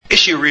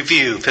Issue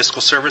Review,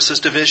 Fiscal Services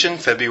Division,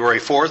 February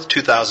 4th,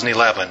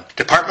 2011.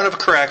 Department of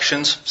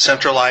Corrections,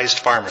 Centralized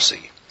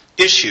Pharmacy.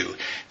 Issue.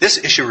 This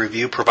issue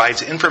review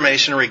provides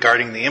information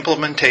regarding the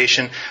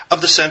implementation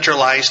of the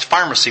centralized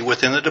pharmacy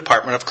within the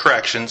Department of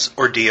Corrections,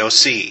 or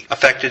DOC.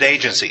 Affected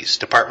agencies,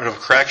 Department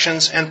of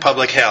Corrections and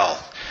Public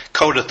Health.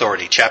 Code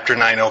Authority, Chapter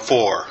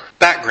 904.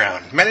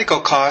 Background.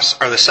 Medical costs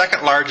are the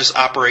second largest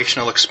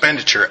operational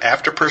expenditure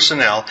after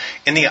personnel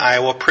in the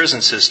Iowa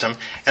prison system,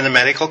 and the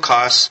medical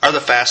costs are the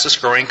fastest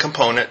growing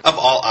component of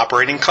all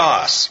operating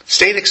costs.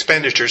 State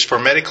expenditures for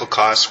medical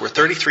costs were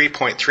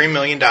 $33.3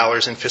 million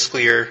in fiscal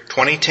year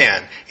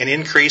 2010, an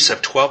increase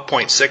of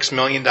 $12.6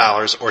 million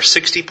or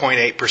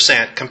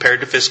 60.8% compared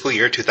to fiscal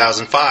year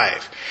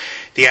 2005.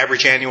 The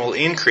average annual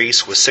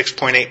increase was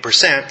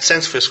 6.8%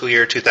 since fiscal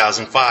year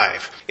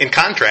 2005. In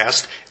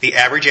contrast, the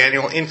average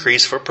annual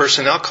increase for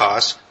personnel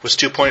costs was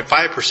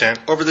 2.5%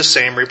 over the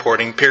same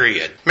reporting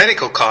period.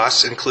 Medical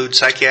costs include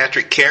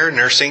psychiatric care,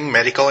 nursing,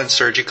 medical and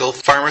surgical,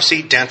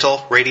 pharmacy, dental,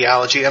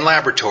 radiology, and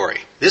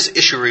laboratory. This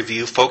issue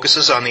review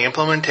focuses on the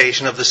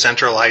implementation of the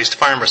centralized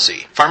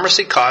pharmacy.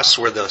 Pharmacy costs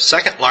were the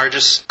second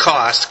largest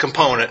cost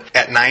component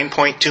at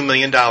 $9.2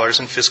 million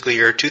in fiscal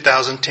year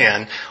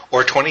 2010,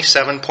 or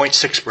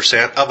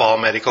 27.6% of all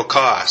medical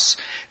costs.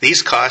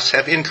 These costs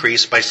have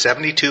increased by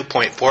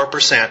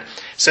 72.4%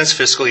 since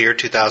fiscal year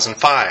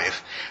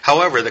 2005.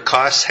 However, the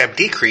costs have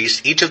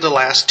decreased each of the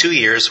last 2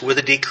 years with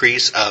a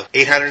decrease of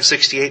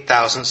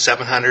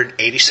 $868,786,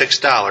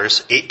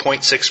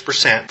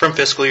 8.6% from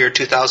fiscal year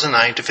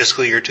 2009 to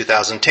fiscal year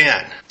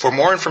 2010. For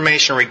more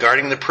information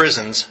regarding the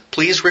prisons,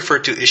 please refer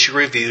to Issue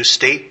Review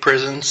State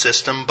Prison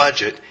System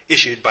Budget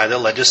issued by the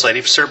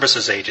Legislative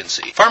Services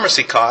Agency.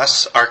 Pharmacy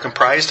costs are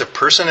comprised of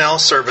personnel,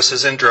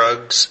 services, and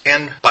drugs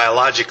and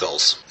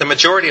biologicals. The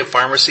majority of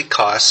pharmacy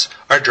costs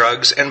are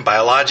drugs and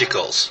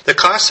biologicals. The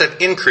costs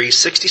have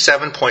increased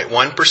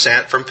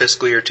 67.1% from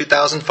fiscal year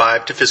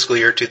 2005 to fiscal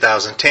year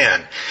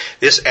 2010.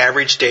 This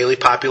average daily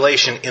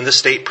population in the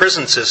state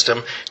prison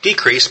system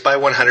decreased by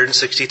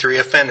 163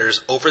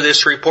 offenders over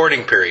this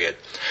reporting period.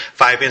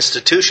 5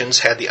 institutions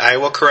had the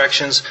Iowa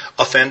Corrections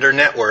Offender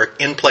Network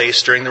in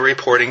place during the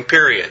reporting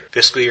period,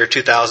 fiscal year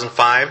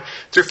 2005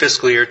 through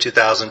fiscal year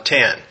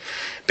 2010.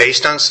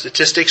 Based on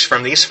statistics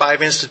from these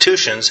 5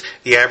 institutions,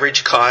 the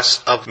average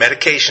cost of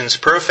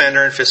medications per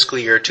offender in fiscal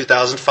year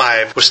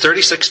 2005 was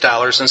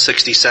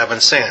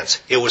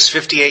 $36.67. It was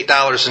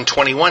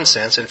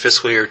 $58.21 in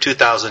fiscal year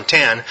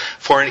 2010,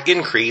 for an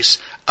increase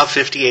of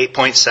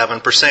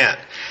 58.7%.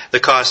 The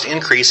cost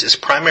increase is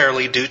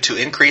primarily due to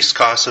increased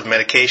costs of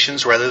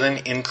medications rather than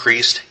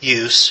increased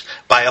use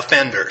by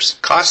offenders.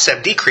 Costs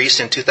have decreased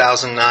in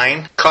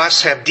 2009.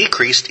 Costs have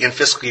decreased in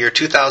fiscal year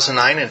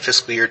 2009 and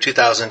fiscal year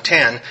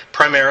 2010,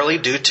 primarily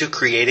due to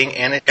creating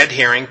and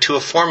adhering to a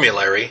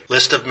formulary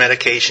list of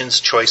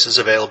medications choices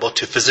available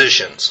to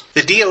physicians.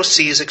 The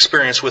DOC's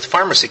experience with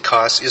pharmacy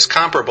costs is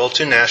comparable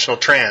to national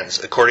trends.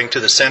 According to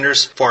the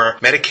Centers for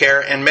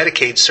Medicare and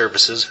Medicaid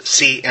Services,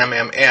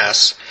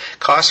 CMMS,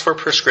 costs for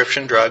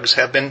prescription drugs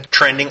have been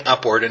trending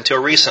upward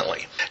until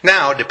recently.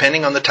 Now,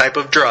 depending on the type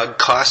of drug,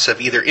 costs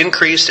have either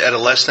increased at a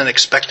less than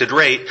expected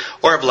rate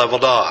or have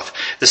leveled off.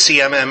 The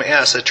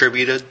CMMS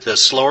attributed the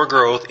slower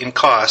growth in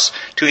costs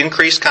to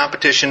increased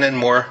competition and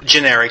more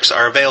generics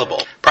are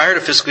available. Prior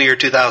to fiscal year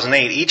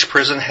 2008, each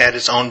prison had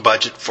its own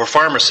budget for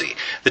pharmacy.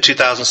 The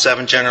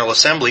 2007 General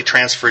Assembly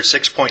transferred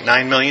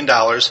 $6.9 million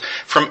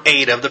from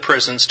 8 of the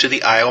prisons to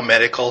the Iowa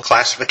Medical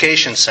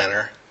Classification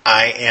Center,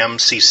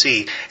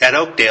 IMCC, at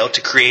Oakdale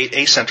to create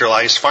a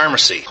centralized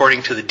pharmacy.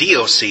 According to the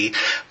DOC,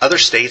 other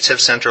states have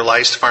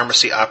centralized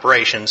pharmacy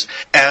operations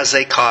as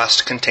a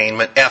cost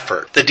containment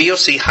effort. The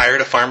DOC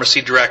hired a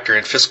pharmacy director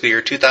in fiscal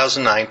year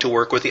 2009 to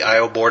work with the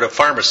Iowa Board of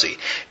Pharmacy,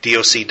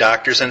 DOC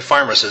doctors and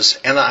pharmacists,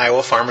 and the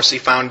Iowa Pharmacy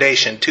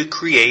Foundation to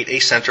create a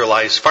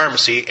centralized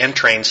pharmacy and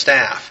train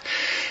staff.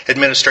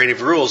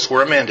 Administrative rules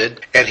were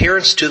amended,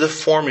 adherence to the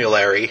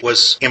formulary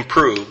was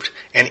improved,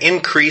 and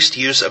increased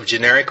use of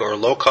generic or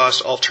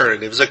low-cost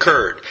alternatives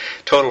occurred.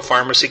 Total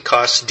pharmacy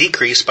costs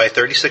decreased by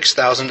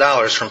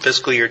 $36,000 from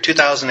fiscal year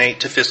 2008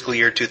 to fiscal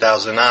year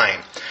 2009.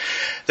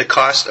 The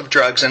cost of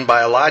drugs and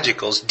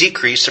biologicals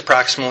decreased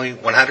approximately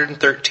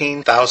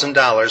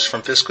 $113,000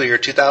 from fiscal year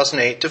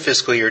 2008 to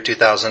fiscal year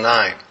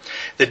 2009.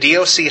 The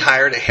DOC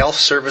hired a health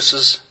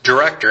services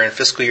director in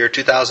fiscal year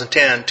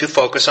 2010 to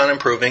focus on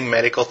improving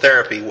medical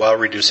therapy while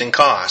reducing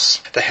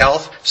costs. The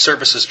health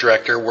services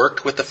director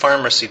worked with the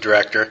pharmacy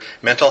director,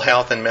 mental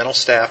health, and mental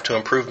staff to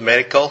improve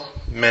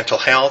mental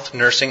health,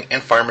 nursing,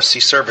 and pharmacy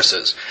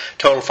services.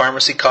 Total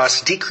pharmacy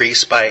costs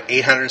decreased by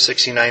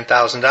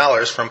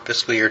 $869,000 from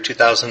fiscal year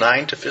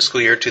 2009 to fiscal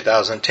year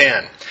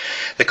 2010.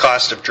 The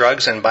cost of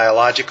drugs and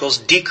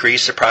biologicals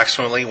decreased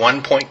approximately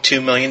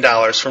 $1.2 million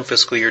from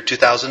fiscal year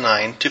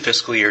 2009 to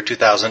fiscal year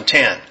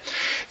 2010.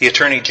 The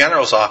Attorney Attorney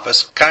General's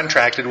Office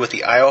contracted with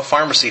the Iowa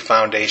Pharmacy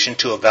Foundation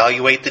to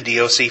evaluate the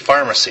DOC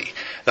pharmacy.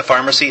 The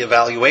Pharmacy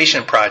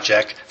Evaluation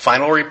Project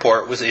final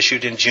report was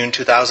issued in June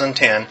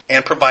 2010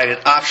 and provided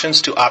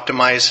options to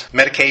optimize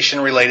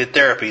medication-related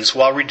therapies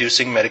while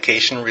reducing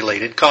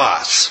medication-related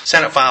costs.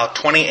 Senate File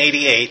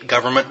 2088,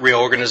 Government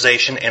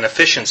Reorganization and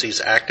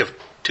Efficiencies Act of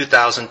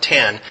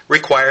 2010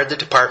 required the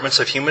Departments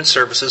of Human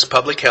Services,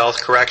 Public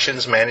Health,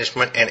 Corrections,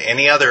 Management, and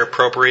any other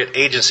appropriate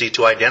agency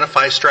to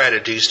identify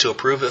strategies to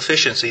improve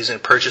efficiencies in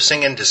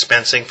purchasing and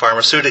dispensing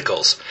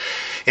pharmaceuticals,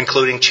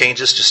 including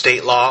changes to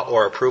state law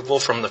or approval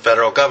from the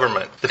federal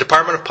government. The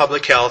Department of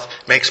Public Health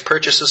makes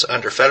purchases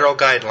under federal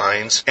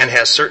guidelines and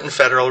has certain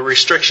federal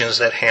restrictions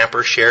that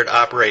hamper shared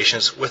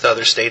operations with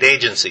other state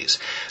agencies.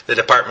 The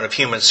Department of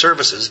Human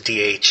Services,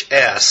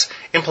 DHS,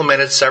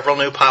 implemented several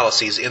new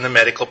policies in the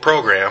medical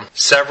program,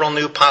 several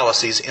new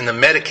policies in the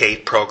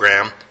Medicaid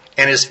program,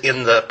 and is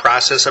in the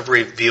process of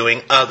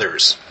reviewing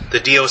others.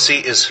 The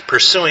DOC is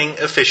pursuing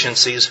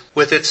efficiencies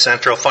with its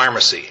central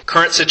pharmacy.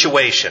 Current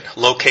situation,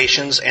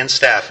 locations, and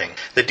staffing.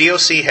 The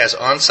DOC has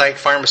on-site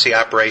pharmacy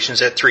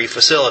operations at 3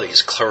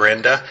 facilities,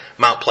 Clarinda,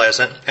 Mount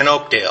Pleasant, and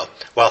Oakdale,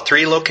 while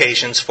 3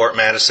 locations, Fort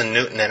Madison,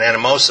 Newton, and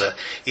Anamosa,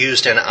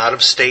 used an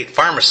out-of-state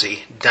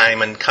pharmacy,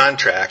 Diamond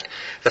contract.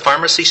 The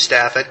pharmacy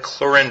staff at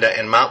Clarinda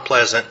and Mount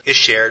Pleasant is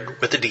shared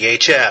with the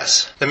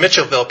DHS. The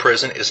Mitchellville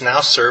prison is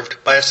now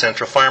served by a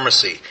central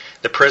pharmacy.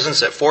 The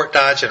prisons at Fort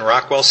Dodge and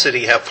Rockwell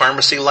City have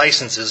pharmacy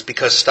licenses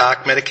because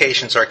stock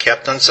medications are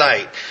kept on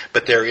site,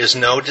 but there is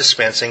no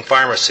dispensing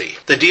pharmacy.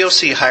 The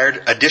DOC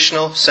hired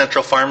additional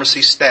central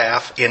pharmacy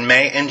staff in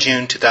May and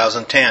June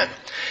 2010.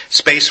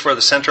 Space for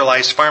the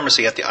centralized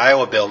pharmacy at the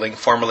Iowa building,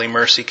 formerly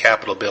Mercy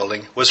Capitol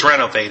building, was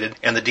renovated,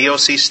 and the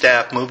DOC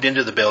staff moved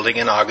into the building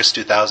in August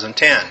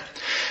 2010.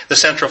 The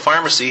central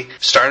pharmacy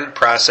started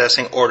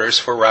processing orders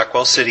for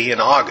Rockwell City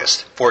in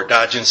August, Fort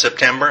Dodge in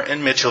September,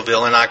 and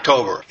Mitchellville in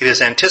October. It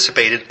is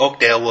anticipated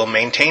Oakdale will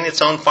maintain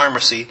its own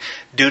pharmacy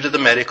due to the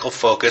medical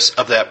focus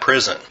of that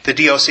prison. The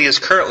DOC is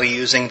currently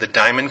using the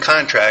Diamond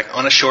contract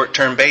on a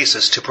short-term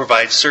basis to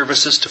provide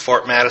services to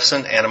Fort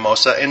Madison,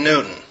 Anamosa, and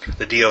Newton.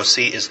 The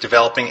DOC is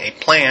developing a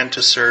plan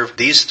to serve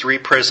these 3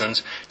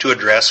 prisons to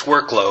address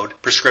workload,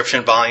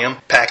 prescription volume,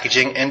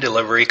 packaging, and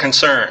delivery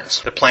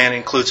concerns. The plan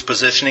includes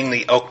positioning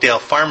the Oakdale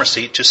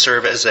pharmacy to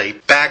serve as a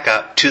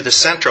backup to the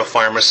central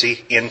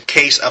pharmacy in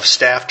case of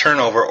staff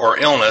turnover or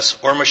illness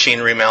or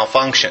machinery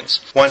malfunctions.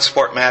 Once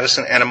Fort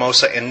Madison,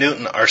 Anamosa, and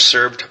Newton are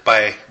served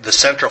by the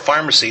central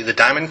pharmacy, the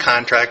Diamond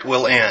contract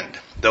will end.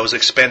 Those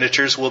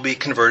expenditures will be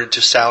converted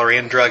to salary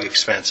and drug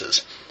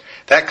expenses.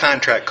 That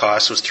contract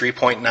cost was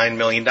 $3.9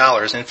 million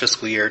in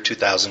fiscal year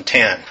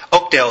 2010.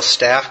 Oakdale's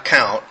staff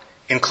count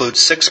includes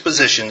 6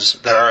 positions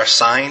that are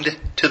assigned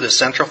to the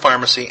central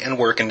pharmacy and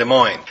work in Des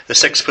Moines. The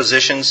 6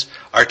 positions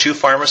are 2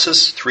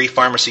 pharmacists, 3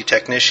 pharmacy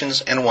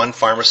technicians, and 1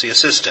 pharmacy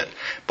assistant.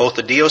 Both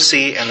the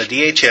DOC and the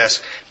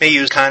DHS may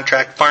use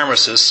contract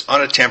pharmacists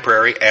on a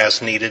temporary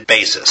as-needed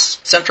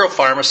basis. Central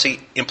pharmacy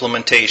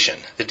implementation.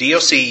 The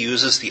DOC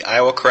uses the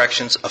Iowa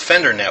Corrections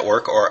Offender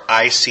Network, or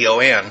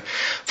ICON,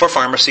 for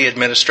pharmacy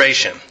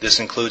administration. This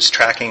includes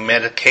tracking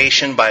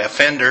medication by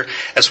offender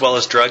as well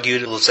as drug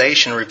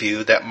utilization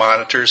review that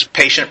monitors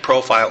patient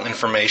profile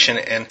information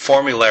and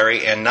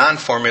formulary and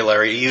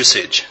non-formulary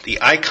usage. The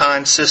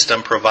ICON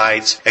system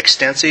provides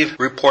extensive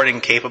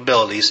reporting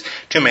capabilities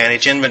to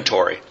manage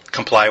inventory,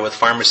 comply with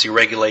pharmacy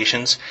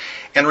regulations,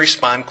 and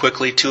respond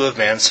quickly to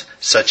events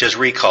such as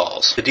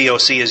recalls. The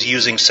DOC is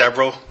using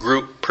several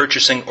group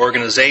purchasing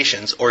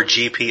organizations, or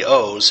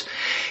GPOs,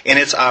 in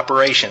its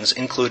operations,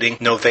 including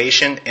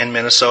Novation and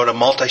Minnesota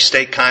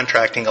Multi-State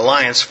Contracting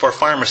Alliance for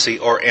Pharmacy,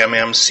 or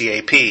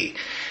MMCAP.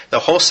 The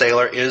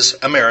wholesaler is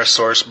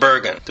Amerisource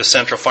Bergen. The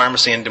central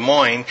pharmacy in Des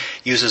Moines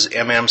uses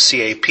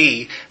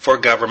MMCAP for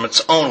governments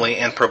only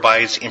and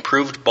provides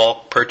improved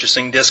bulk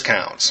purchasing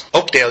discounts.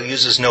 Oakdale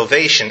uses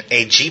Novation,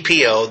 a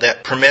GPO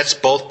that permits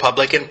both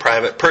public and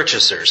private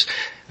purchasers.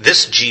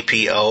 This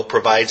GPO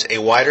provides a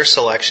wider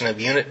selection of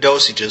unit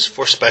dosages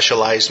for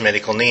specialized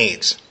medical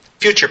needs.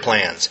 Future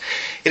plans.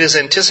 It is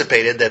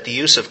anticipated that the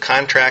use of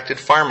contracted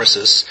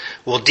pharmacists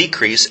will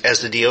decrease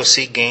as the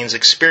DOC gains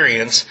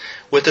experience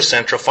with the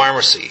central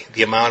pharmacy.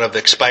 The amount of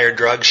expired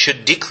drugs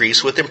should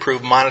decrease with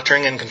improved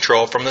monitoring and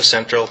control from the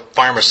central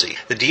pharmacy.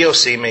 The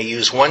DOC may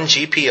use 1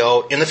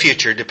 GPO in the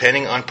future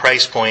depending on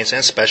price points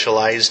and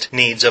specialized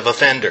needs of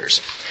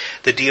offenders.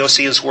 The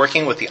DOC is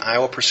working with the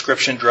Iowa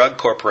Prescription Drug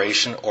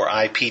Corporation, or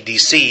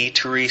IPDC,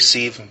 to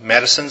receive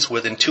medicines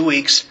within 2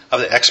 weeks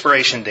of the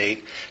expiration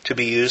date to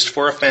be used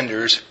for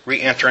offenders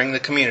re-entering the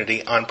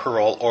community on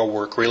parole or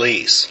work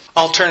release.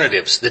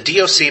 Alternatives. The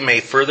DOC may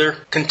further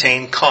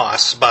contain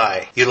costs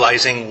by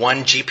utilizing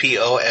 1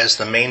 GPO as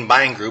the main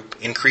buying group.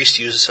 Increased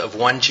use of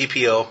 1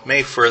 GPO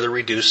may further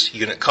reduce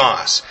unit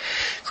costs.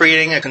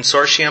 Creating a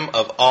consortium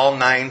of all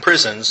 9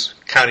 prisons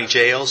county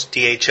jails,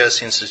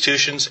 DHS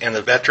institutions, and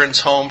the Veterans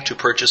Home to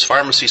purchase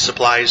pharmacy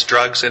supplies,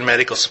 drugs, and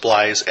medical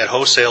supplies at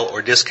wholesale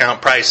or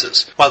discount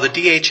prices. While the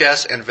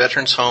DHS and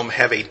Veterans Home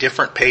have a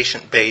different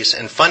patient base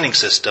and funding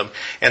system,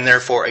 and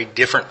therefore a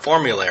different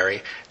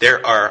formulary,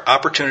 there are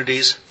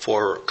opportunities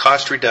for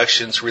cost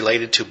reductions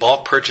related to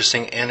bulk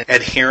purchasing and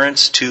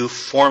adherence to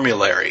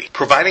formulary.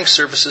 Providing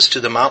services to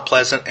the Mount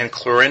Pleasant and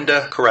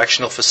Clarinda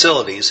correctional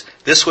facilities,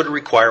 this would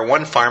require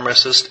one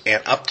pharmacist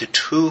and up to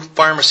 2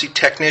 pharmacy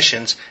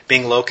technicians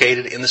being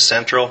located in the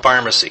central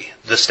pharmacy.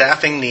 The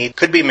staffing need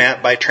could be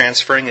met by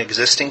transferring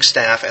existing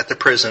staff at the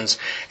prisons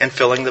and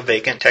filling the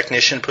vacant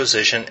technician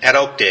position at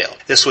Oakdale.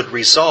 This would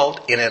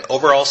result in an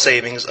overall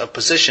savings of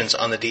positions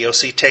on the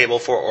DOC table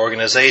for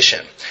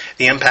organization.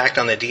 The impact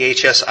on the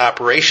DHS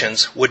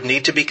operations would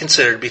need to be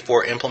considered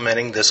before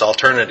implementing this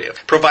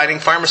alternative. Providing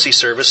pharmacy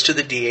service to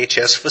the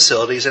DHS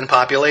facilities and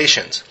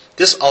populations.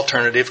 This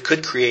alternative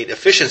could create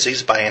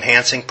efficiencies by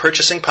enhancing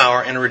purchasing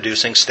power and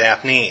reducing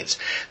staff needs.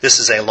 This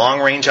is a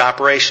long-range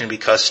operation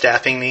because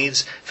staffing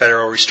needs,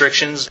 federal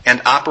restrictions,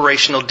 and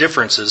operational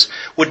differences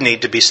would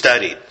need to be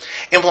studied.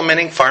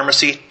 Implementing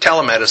pharmacy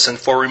telemedicine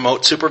for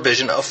remote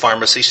supervision of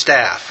pharmacy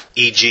staff,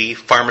 e.g.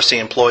 pharmacy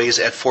employees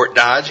at Fort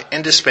Dodge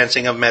and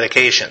dispensing of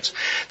medications.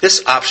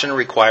 This option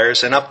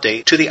requires an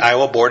update to the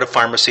Iowa Board of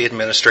Pharmacy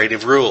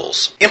Administrative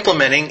Rules.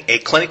 Implementing a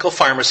clinical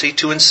pharmacy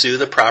to ensue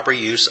the proper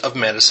use of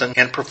medicine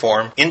and perform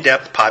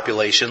in-depth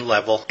population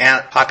level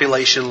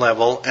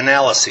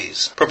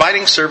analyses.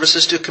 Providing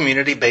services to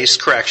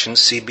community-based corrections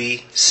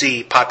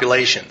 (CBC)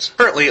 populations.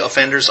 Currently,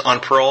 offenders on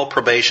parole,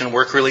 probation,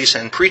 work release,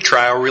 and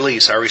pretrial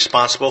release are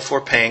responsible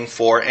for paying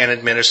for and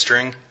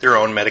administering their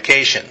own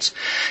medications.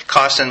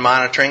 Cost and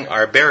monitoring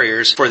are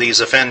barriers for these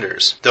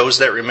offenders. Those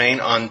that remain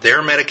on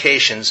their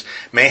medications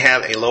may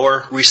have a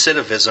lower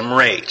recidivism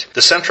rate.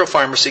 The central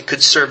pharmacy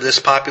could serve this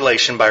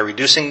population by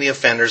reducing the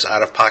offenders'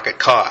 out-of-pocket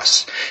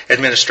costs.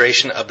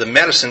 Administration of the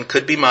medicine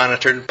could be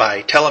monitored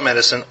by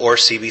telemedicine or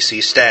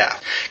CBC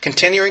staff.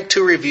 Continuing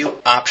to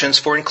review options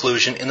for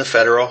inclusion in the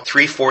federal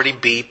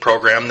 340B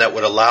program that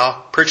would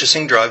allow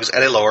purchasing drugs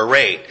at a lower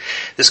rate.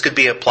 This could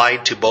be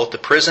applied to both the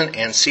prison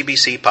and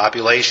CBC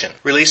population.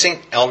 Releasing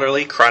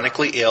elderly,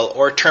 chronically ill,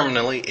 or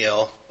terminally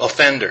ill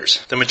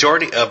offenders. The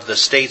majority of the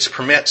states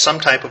permit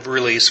some type of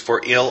release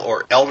for ill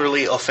or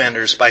elderly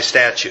offenders by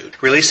statute.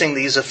 Releasing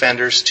these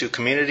offenders to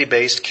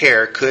community-based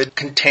care could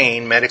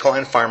contain medical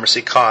and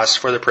pharmacy costs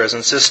for the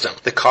prison system.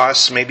 The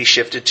costs may be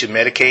shifted to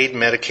Medicaid,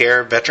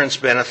 Medicare, veterans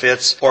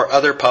benefits, or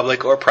other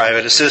public or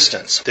private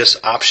assistance. This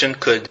option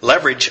could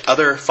leverage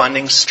other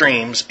funding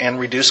streams and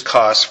reduce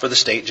costs for the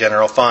state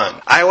general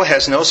fund. Iowa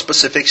has no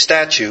specific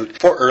statute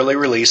for early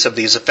release of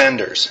these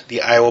offenders.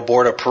 The Iowa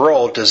Board of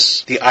Parole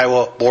does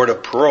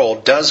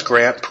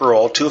grant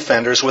parole to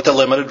offenders with a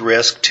limited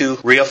risk to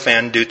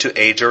reoffend due to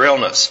age or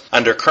illness.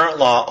 Under current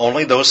law,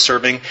 only those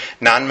serving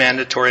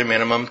non-mandatory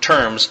minimum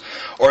terms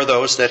or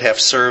those that have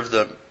served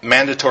the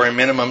mandatory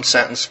minimum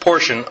sentence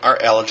portion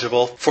are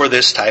eligible for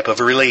this type of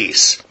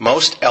release.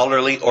 Most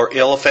elderly or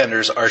ill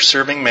offenders are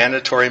serving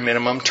mandatory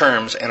minimum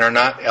terms and are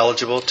not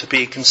eligible to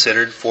be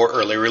considered for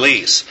early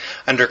release.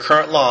 Under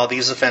current law,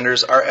 these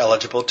offenders are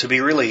eligible to be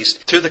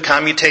released through the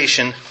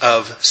commutation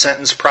of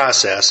sentence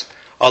process,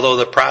 although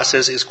the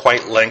process is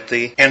quite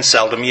lengthy and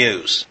seldom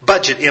used.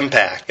 Budget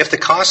impact. If the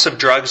cost of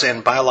drugs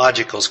and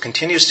biologicals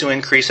continues to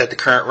increase at the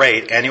current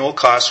rate, annual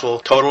costs will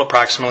total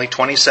approximately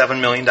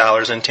 $27 million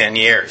in 10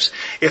 years.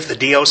 If the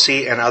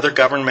DOC and other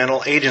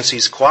governmental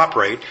agencies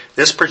cooperate,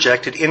 this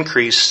projected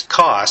increased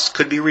cost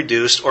could be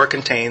reduced or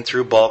contained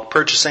through bulk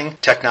purchasing,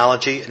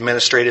 technology,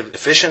 administrative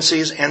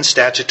efficiencies, and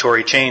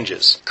statutory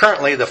changes.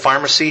 Currently, the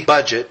pharmacy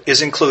budget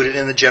is included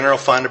in the general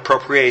fund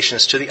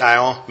appropriations to the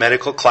Iowa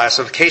Medical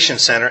Classification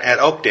Center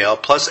at Oakdale,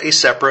 plus a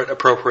separate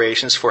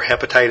appropriations for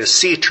hepatitis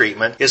C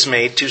treatment is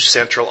made to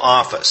central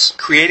office.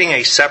 Creating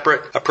a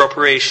separate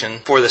appropriation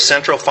for the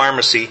central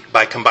pharmacy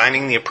by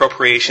combining the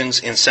appropriations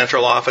in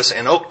central office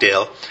and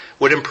Oakdale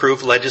would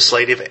improve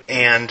legislative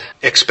and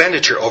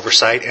expenditure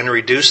oversight and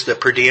reduce the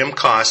per diem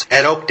costs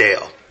at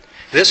Oakdale.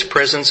 This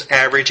prison's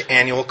average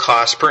annual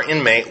cost per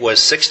inmate was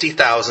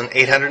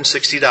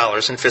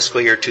 $60,860 in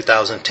fiscal year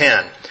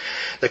 2010.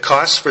 The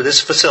costs for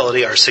this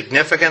facility are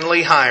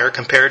significantly higher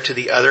compared to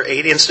the other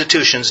 8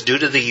 institutions due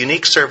to the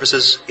unique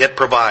services it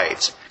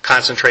provides.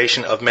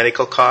 Concentration of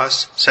medical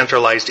costs,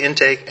 centralized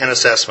intake, and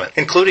assessment.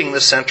 Including the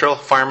central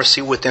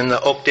pharmacy within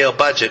the Oakdale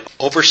budget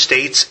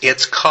overstates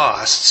its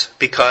costs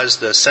because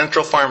the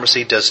central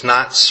pharmacy does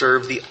not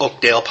serve the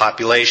Oakdale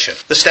population.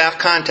 The staff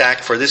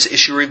contact for this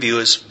issue review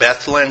is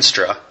Beth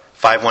Lenstra,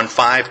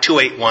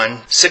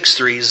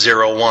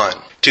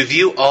 515-281-6301. To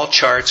view all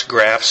charts,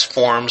 graphs,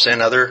 forms,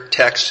 and other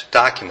text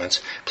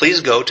documents,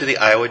 please go to the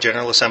Iowa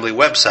General Assembly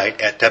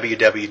website at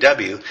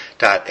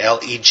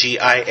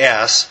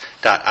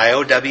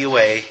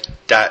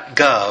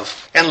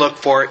www.legis.iowa.gov and look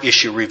for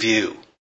Issue Review.